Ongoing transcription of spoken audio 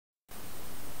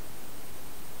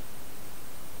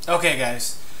Okay,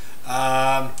 guys,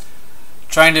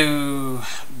 trying to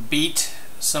beat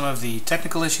some of the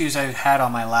technical issues I had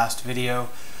on my last video.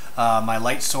 My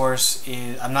light source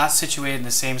is, I'm not situated in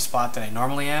the same spot that I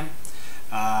normally am.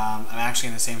 I'm actually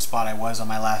in the same spot I was on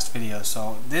my last video,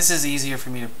 so this is easier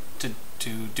for me to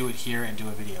do it here and do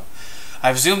a video.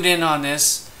 I've zoomed in on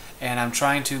this and I'm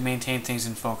trying to maintain things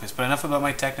in focus, but enough about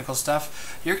my technical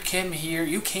stuff. You came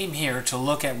here to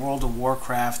look at World of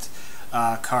Warcraft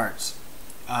cards.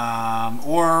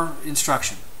 Or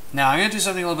instruction. Now I'm going to do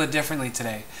something a little bit differently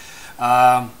today.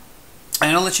 I'm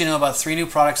going to let you know about 3 new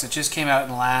products that just came out in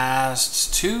the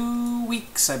last 2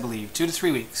 weeks, I believe, 2 to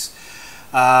 3 weeks.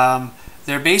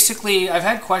 They're basically, I've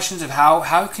had questions of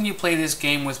how can you play this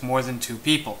game with more than 2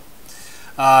 people.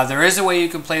 There is a way you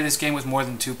can play this game with more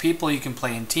than 2 people. You can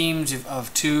play in teams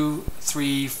of 2,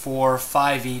 3, 4,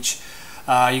 5 each.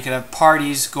 You can have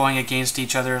parties going against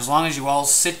each other as long as you all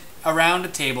sit around a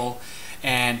table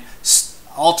and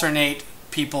alternate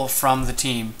people from the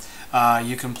team.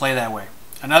 You can play that way.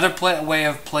 Another way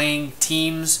of playing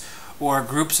teams or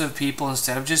groups of people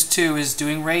instead of just 2 is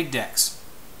doing raid decks.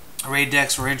 Raid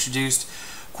decks were introduced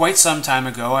quite some time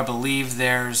ago. I believe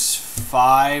there's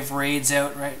 5 raids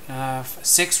out right,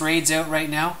 6 raids out right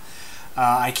now.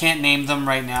 I can't name them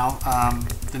right now.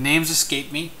 The names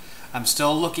escape me. I'm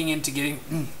still looking into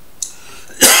getting.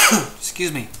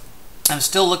 Excuse me. I'm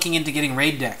still looking into getting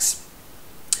raid decks.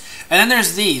 And then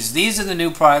there's these. These are the new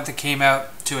product that came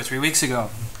out 2 or 3 weeks ago.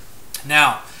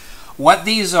 Now, what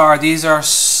these are,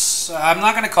 I'm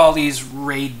not going to call these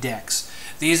raid decks.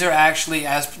 These are actually,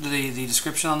 as the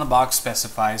description on the box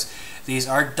specifies, these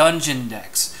are dungeon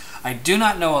decks. I do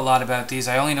not know a lot about these.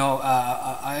 I only know,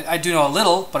 I do know a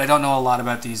little, but I don't know a lot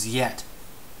about these yet.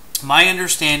 My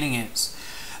understanding is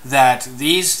that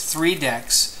these 3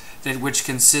 decks, which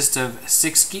consist of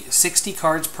 60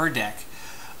 cards per deck,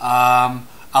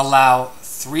 allow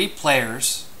 3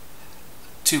 players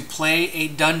to play a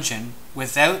dungeon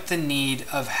without the need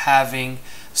of having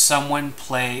someone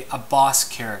play a boss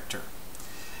character.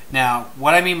 Now,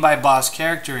 what I mean by boss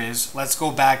character is, let's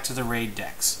go back to the raid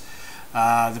decks.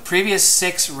 The previous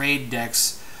 6 raid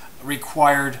decks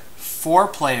required 4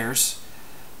 players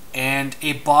and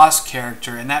a boss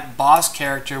character, and that boss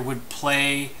character would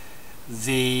play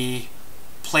the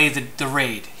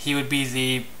raid. He would be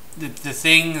the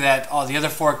thing that all the other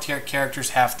 4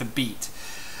 characters have to beat.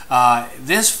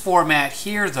 This format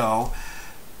here, though,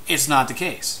 it's not the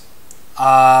case.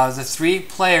 The 3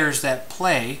 players that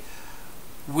play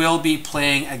will be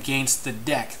playing against the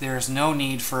deck. There is no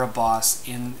need for a boss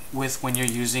when you're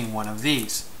using one of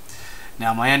these.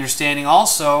 Now, my understanding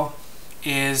also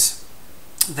is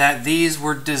that these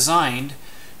were designed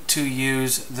to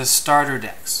use the starter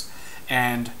decks,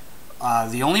 and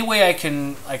the only way I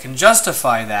can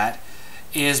justify that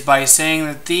is by saying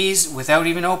that these, without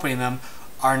even opening them,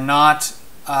 are not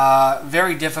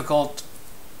very difficult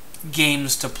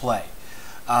games to play.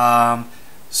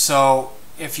 So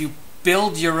if you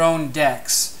build your own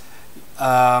decks,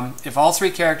 if all 3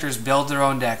 characters build their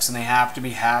own decks, and they have to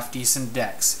be half-decent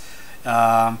decks,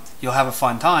 you'll have a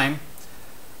fun time.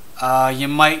 You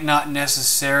might not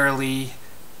necessarily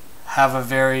have a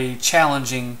very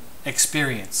challenging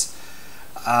experience.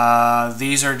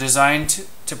 These are designed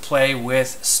to play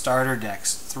with starter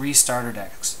decks, 3 starter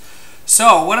decks.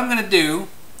 So what I'm going to do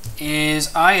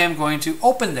is I am going to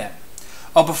open them.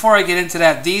 Oh, before I get into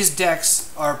that, these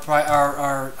decks are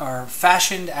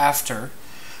fashioned after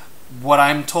what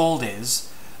I'm told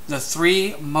is the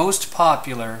 3 most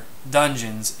popular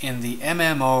dungeons in the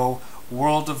MMO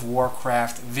World of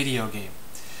Warcraft video game.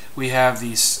 We have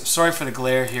these, sorry for the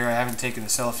glare here, I haven't taken the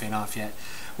cellophane off yet.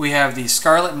 We have the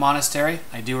Scarlet Monastery.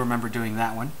 I do remember doing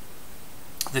that one.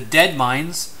 The Dead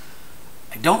Mines.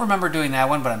 I don't remember doing that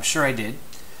one, but I'm sure I did.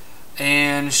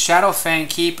 And Shadowfang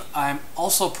Keep, I'm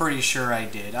also pretty sure I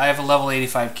did. I have a level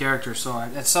 85 character, so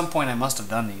at some point I must have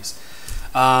done these.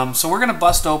 So we're going to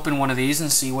bust open one of these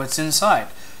and see what's inside.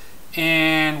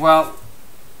 And, well,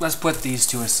 let's put these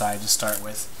 2 aside to start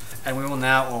with. And we will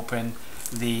now open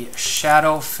the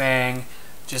Shadowfang,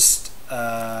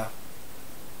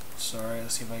 sorry,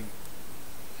 let's see if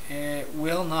it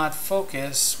will not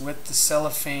focus with the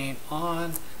cellophane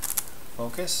on.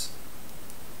 Focus.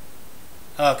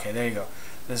 Okay, there you go.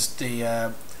 This is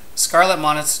the Scarlet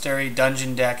Monastery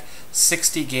Dungeon Deck,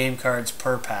 60 game cards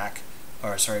per pack,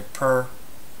 or sorry, per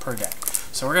deck.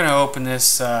 So we're going to open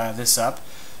this up,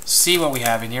 see what we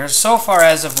have in here. So far,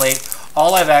 as of late,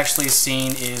 all I've actually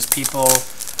seen is people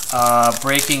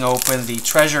breaking open the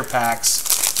treasure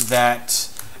packs that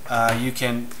you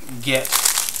can get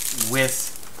with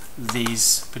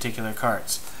these particular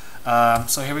cards.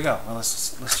 So here we go. Well,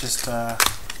 let's just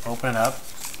Open it up,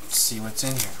 see what's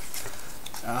in here.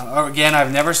 Again,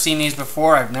 I've never seen these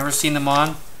before. I've never seen them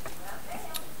on.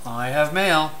 I have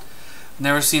mail.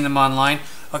 Never seen them online.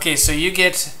 Okay, so you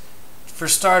get, for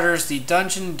starters, the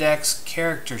Dungeon Decks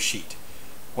character sheet.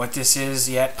 What this is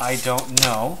yet, I don't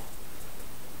know.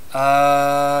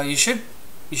 You should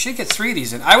get 3 of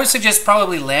these in. I would suggest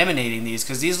probably laminating these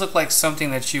because these look like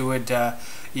something that you would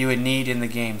need in the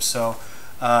game. So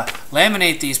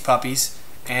laminate these puppies,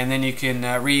 and then you can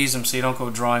reuse them so you don't go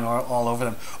drawing all over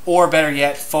them. Or better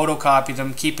yet, photocopy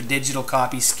them, keep a digital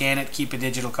copy, scan it, keep a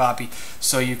digital copy,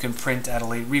 so you can reprint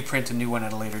a new one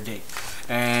at a later date.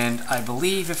 And I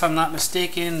believe, if I'm not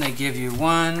mistaken, they give you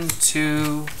 1,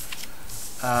 2,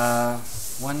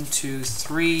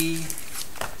 3,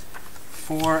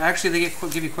 4. Actually, they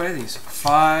give you quite a these.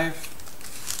 5.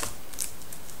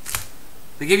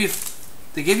 They give you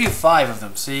 5 of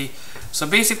them. See, so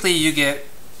basically you get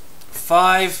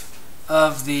 5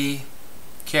 of the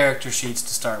character sheets to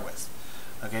start with.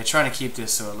 Okay, trying to keep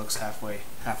this so it looks halfway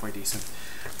decent.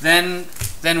 Then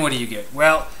what do you get?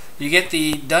 Well, you get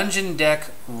the Dungeon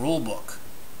Deck Rulebook,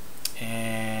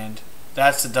 and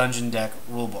that's the Dungeon Deck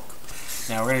Rulebook.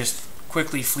 Now we're gonna just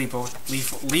quickly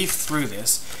leaf through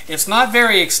this. It's not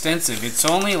very extensive. It's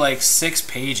only like 6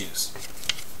 pages.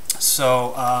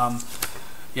 So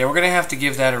yeah, we're gonna have to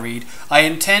give that a read. I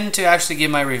intend to actually give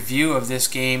my review of this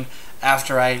game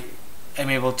after I am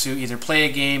able to either play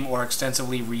a game or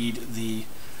extensively read the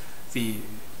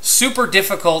super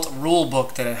difficult rule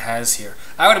book that it has here.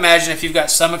 I would imagine if you've got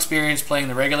some experience playing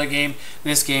the regular game,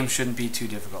 this game shouldn't be too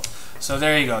difficult. So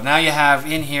there you go. Now you have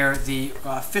in here the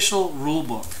official rule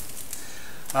book.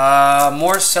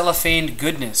 More cellophane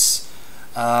goodness.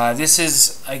 This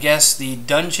is, I guess, the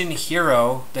dungeon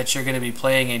hero that you're going to be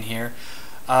playing in here.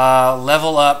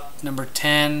 Level up, number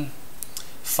 10,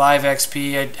 5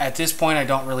 XP. At this point, I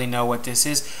don't really know what this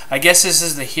is. I guess this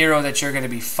is the hero that you're going to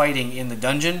be fighting in the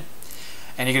dungeon,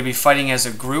 and you're going to be fighting as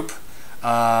a group.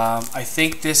 I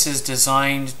think this is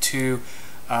designed to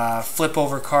flip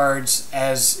over cards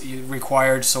as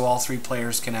required so all 3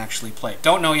 players can actually play.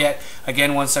 Don't know yet.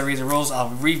 Again, once I read the rules, I'll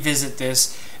revisit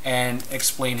this and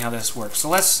explain how this works. So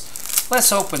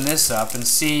let's open this up and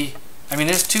see. I mean,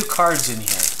 there's 2 cards in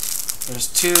here. There's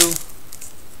 2.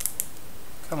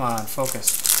 Come on,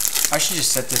 focus. I should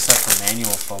just set this up for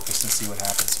manual focus and see what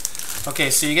happens. Okay,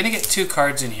 so you're going to get 2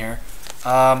 cards in here.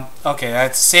 Okay,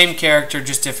 that's the same character,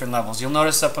 just different levels. You'll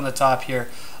notice up on the top here,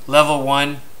 level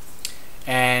 1.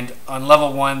 And on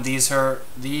level 1, these are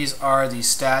the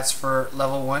stats for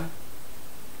level 1.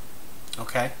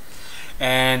 Okay.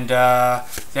 And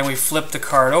then we flip the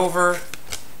card over,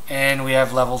 and we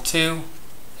have level 2,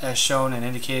 as shown and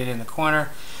indicated in the corner,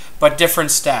 but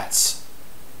different stats,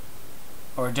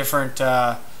 or different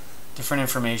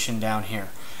information down here.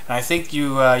 And I think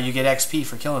you get XP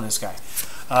for killing this guy.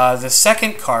 The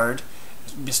second card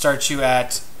starts you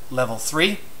at level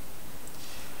 3.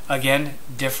 Again,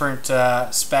 different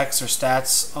specs or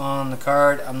stats on the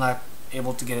card. I'm not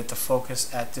able to get it to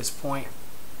focus at this point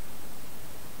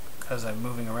because I'm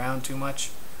moving around too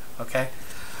much. Okay,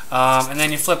 and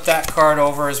then you flip that card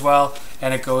over as well,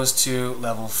 and it goes to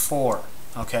level 4.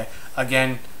 Okay,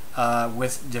 again,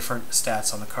 with different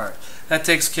stats on the card. That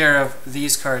takes care of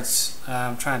these cards.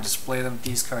 I'm trying to display them.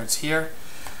 These cards here.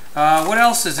 What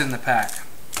else is in the pack?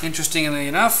 Interestingly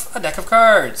enough, a deck of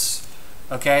cards.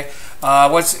 Okay.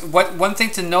 One thing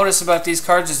to notice about these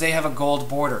cards is they have a gold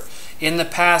border. In the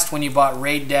past, when you bought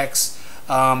raid decks,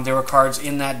 there were cards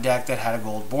in that deck that had a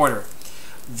gold border.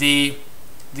 The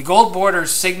gold border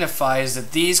signifies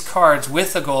that these cards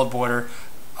with a gold border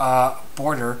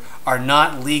are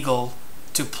not legal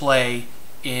to play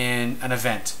in an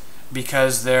event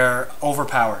because they're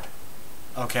overpowered.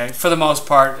 Okay, for the most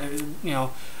part,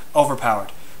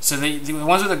 overpowered. So the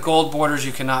ones with the gold borders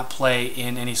you cannot play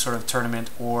in any sort of tournament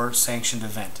or sanctioned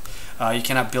event. You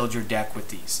cannot build your deck with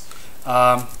these.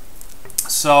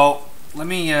 So let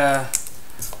me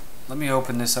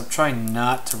open this up. Try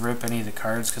not to rip any of the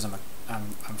cards because I'm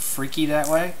freaky that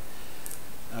way.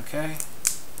 Okay.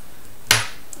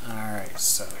 All right.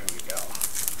 So here we go.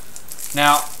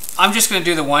 Now I'm just going to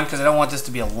do the one because I don't want this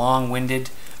to be a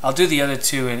long-winded. I'll do the other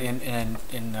 2 in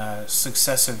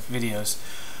successive videos.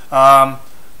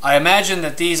 I imagine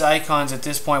that these icons at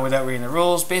this point, without reading the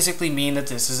rules, basically mean that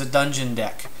this is a dungeon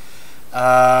deck.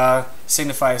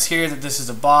 Signifies here that this is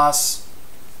a boss.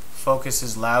 Focus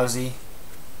is lousy.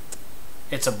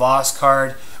 It's a boss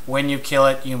card. When you kill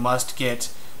it, you must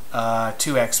get 2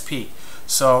 XP.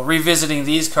 So revisiting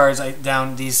these cards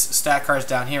these stat cards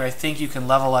down here, I think you can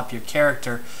level up your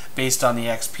character based on the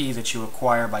XP that you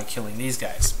acquire by killing these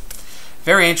guys.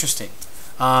 Very interesting.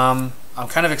 I'm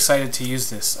kind of excited to use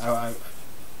this.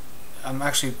 I'm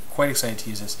actually quite excited to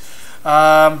use this.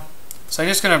 So I'm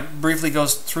just going to briefly go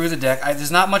through the deck.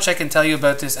 There's not much I can tell you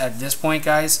about this at this point,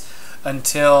 guys,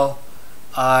 until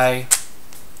I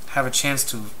have a chance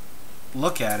to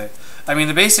look at it. I mean,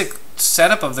 the basic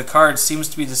setup of the card seems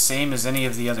to be the same as any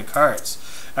of the other cards.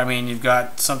 I mean, you've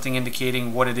got something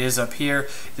indicating what it is up here.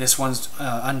 This one's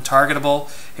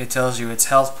untargetable. It tells you its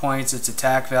health points, its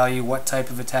attack value, what type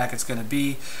of attack it's going to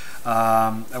be.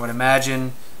 I would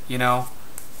imagine, you know,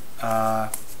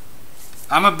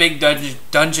 I'm a big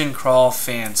dungeon crawl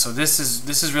fan, so this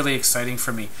is really exciting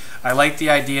for me. I like the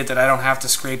idea that I don't have to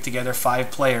scrape together 5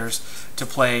 players to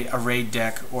play a raid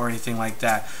deck or anything like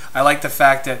that. I like the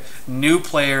fact that new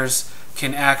players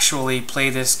can actually play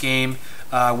this game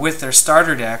with their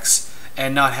starter decks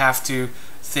and not have to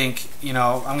think, you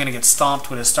know, I'm going to get stomped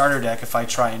with a starter deck if I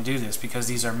try and do this, because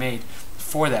these are made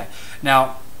for that.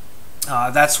 Now,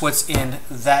 that's what's in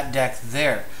that deck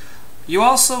there. You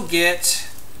also get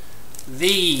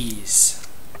these,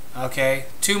 okay,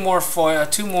 two more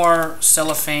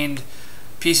cellophaned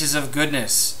pieces of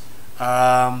goodness.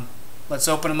 Let's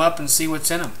open them up and see what's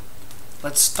in them.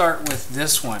 Let's start with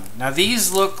this one. Now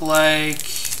these look like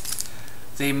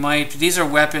they might, these are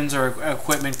weapons or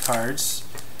equipment cards,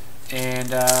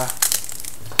 and I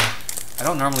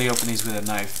don't normally open these with a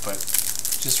knife, but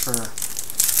just for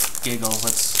giggles,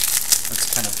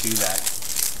 let's kind of do that.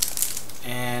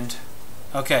 And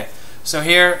okay, so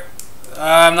here,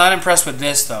 I'm not impressed with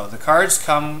this though. The cards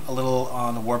come a little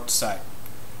on the warped side.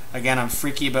 Again, I'm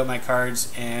freaky about my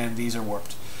cards, and these are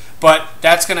warped. But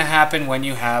that's going to happen when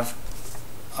you have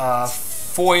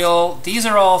foil. These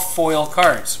are all foil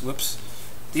cards. Whoops.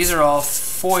 These are all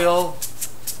foil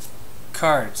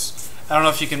cards. I don't know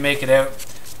if you can make it out.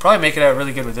 Probably make it out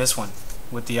really good with this one,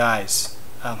 with the eyes.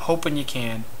 I'm hoping you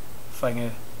can. If I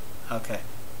can. Okay.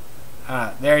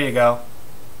 There you go.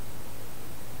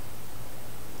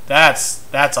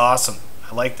 That's awesome.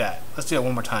 I like that. Let's do it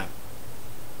one more time.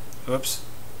 Whoops.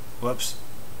 Whoops.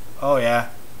 Oh yeah.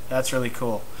 That's really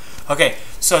cool. Okay,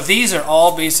 so these are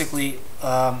all basically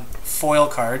foil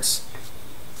cards,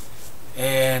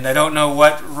 and I don't know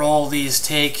what role these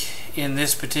take in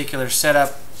this particular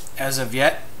setup as of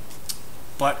yet,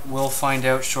 but we'll find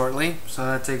out shortly. So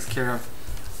that takes care of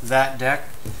that deck.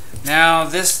 Now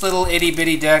this little itty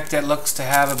bitty deck that looks to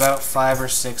have about 5 or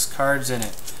 6 cards in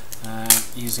it.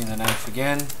 Using the knife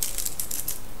again.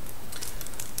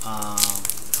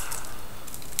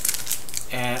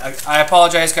 And I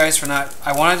apologize, guys, for not.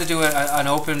 I wanted to do an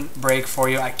open break for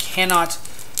you. I cannot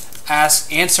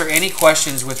answer any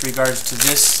questions with regards to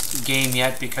this game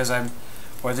yet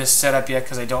or this setup yet,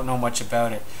 because I don't know much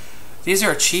about it. These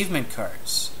are achievement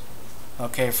cards,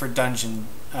 okay, for dungeon.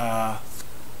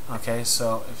 Okay,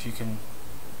 so if you can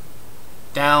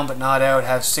down but not out,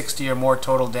 have 60 or more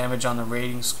total damage on the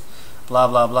ratings, blah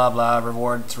blah blah blah,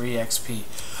 reward 3 XP.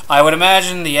 I would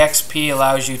imagine the XP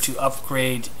allows you to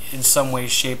upgrade in some way,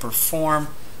 shape, or form.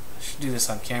 I should do this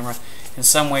on camera. In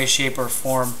some way, shape, or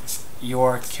form,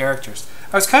 your characters.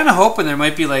 I was kind of hoping there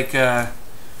might be like, and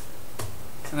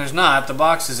there's not. The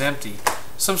box is empty.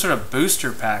 Some sort of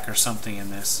booster pack or something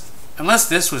in this. Unless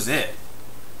this was it.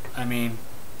 I mean,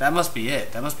 that must be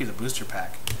it. That must be the booster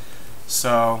pack.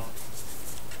 So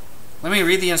let me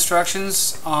read the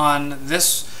instructions on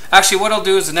this. Actually, what I'll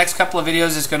do is the next couple of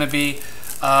videos is going to be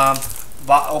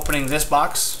opening this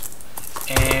box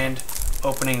and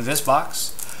opening this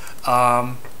box,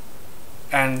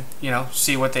 and you know,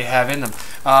 see what they have in them.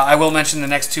 I will mention the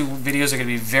next 2 videos are going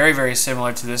to be very, very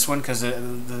similar to this one, because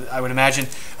I would imagine,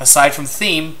 aside from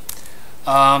theme,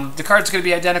 the cards are going to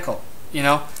be identical. You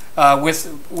know,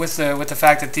 with the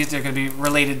fact that these are going to be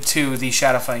related to the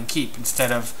Shadowfang Keep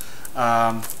instead of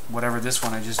whatever this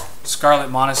one Scarlet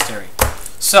Monastery.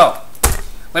 So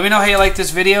let me know how you like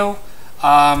this video.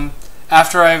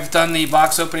 After I've done the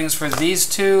box openings for these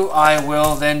 2, I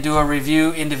will then do a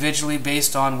review individually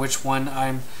based on which one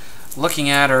I'm looking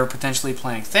at or potentially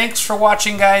playing. Thanks for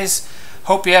watching, guys.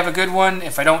 Hope you have a good one.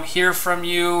 If I don't hear from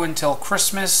you until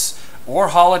Christmas or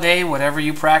holiday, whatever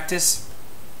you practice,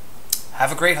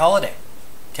 have a great holiday.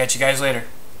 Catch you guys later.